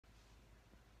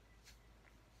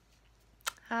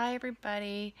Hi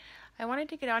everybody. I wanted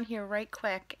to get on here right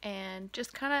quick and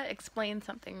just kind of explain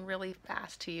something really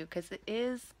fast to you because it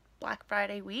is Black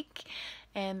Friday week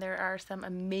and there are some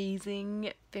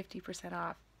amazing 50%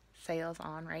 off sales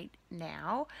on right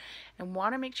now and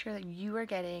want to make sure that you are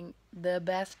getting the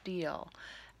best deal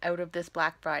out of this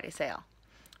Black Friday sale.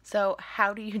 So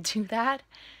how do you do that?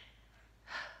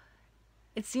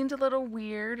 It seems a little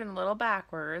weird and a little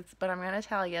backwards, but I'm going to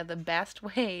tell you the best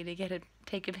way to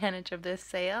take advantage of this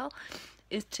sale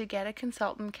is to get a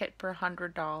consultant kit for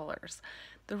 $100.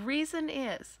 The reason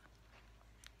is,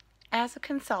 as a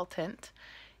consultant,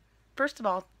 first of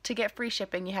all, to get free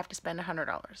shipping, you have to spend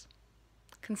 $100.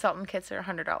 Consultant kits are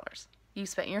 $100. You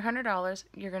spent your $100,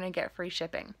 you're going to get free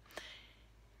shipping.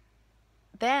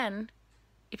 Then,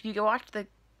 if you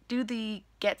do the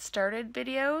get started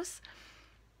videos,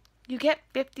 you get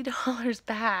 $50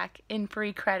 back in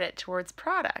free credit towards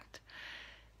product.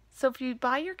 So if you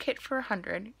buy your kit for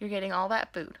 $100, you're getting all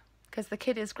that food because the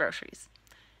kit is groceries.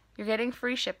 You're getting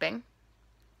free shipping.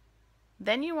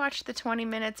 Then you watch the 20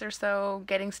 minutes or so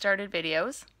getting started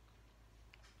videos.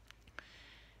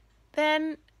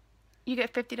 Then you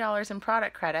get $50 in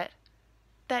product credit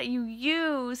that you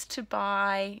use to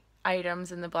buy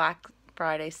items in the Black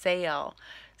Friday sale.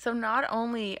 So not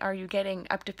only are you getting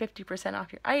up to 50%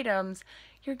 off your items,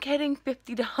 you're getting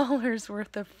 $50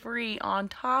 worth of free on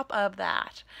top of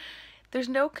that. There's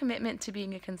no commitment to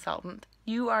being a consultant.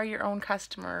 You are your own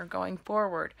customer going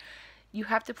forward. You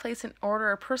have to place an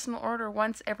order, a personal order,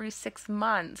 once every 6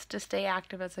 months to stay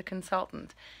active as a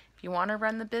consultant. If you want to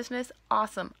run the business,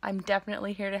 awesome. I'm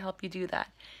definitely here to help you do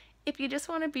that. If you just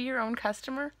want to be your own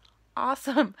customer,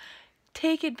 awesome.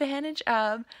 Take advantage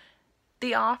of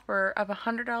the offer of a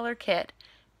 $100 kit,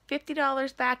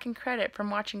 $50 back in credit from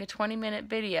watching a 20-minute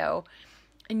video,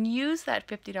 and use that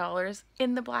 $50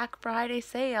 in the Black Friday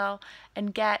sale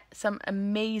and get some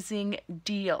amazing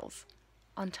deals.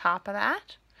 On top of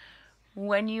that,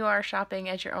 when you are shopping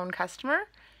as your own customer,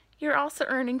 you're also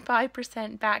earning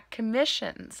 5% back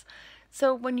commissions.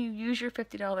 So when you use your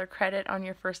 $50 credit on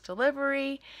your first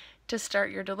delivery to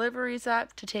start your deliveries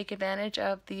up to take advantage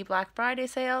of the Black Friday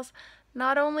sales,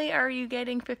 not only are you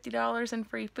getting $50 in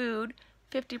free food,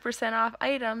 50% off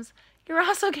items, you're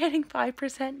also getting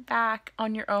 5% back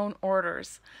on your own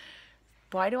orders.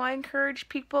 Why do I encourage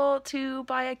people to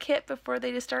buy a kit before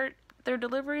they start their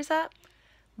deliveries up?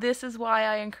 This is why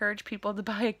I encourage people to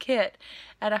buy a kit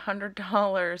at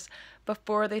 $100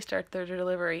 before they start their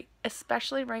delivery,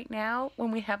 especially right now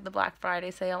when we have the Black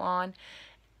Friday sale on.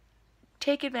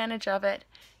 Take advantage of it.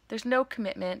 There's no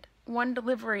commitment. One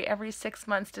delivery every 6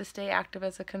 months to stay active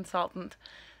as a consultant.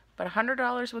 But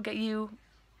 $100 will get you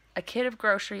a kit of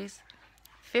groceries,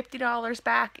 $50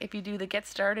 back if you do the get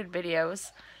started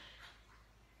videos,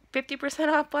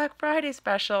 50% off Black Friday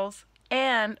specials,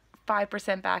 and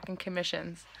 5% back in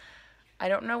commissions. I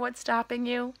don't know what's stopping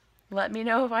you. Let me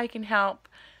know if I can help.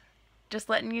 Just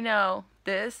letting you know,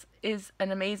 this is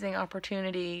an amazing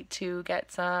opportunity to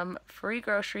get some free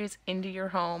groceries into your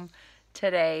home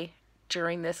today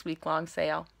during this week-long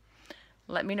sale.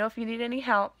 Let me know if you need any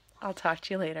help. I'll talk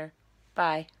to you later.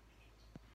 Bye.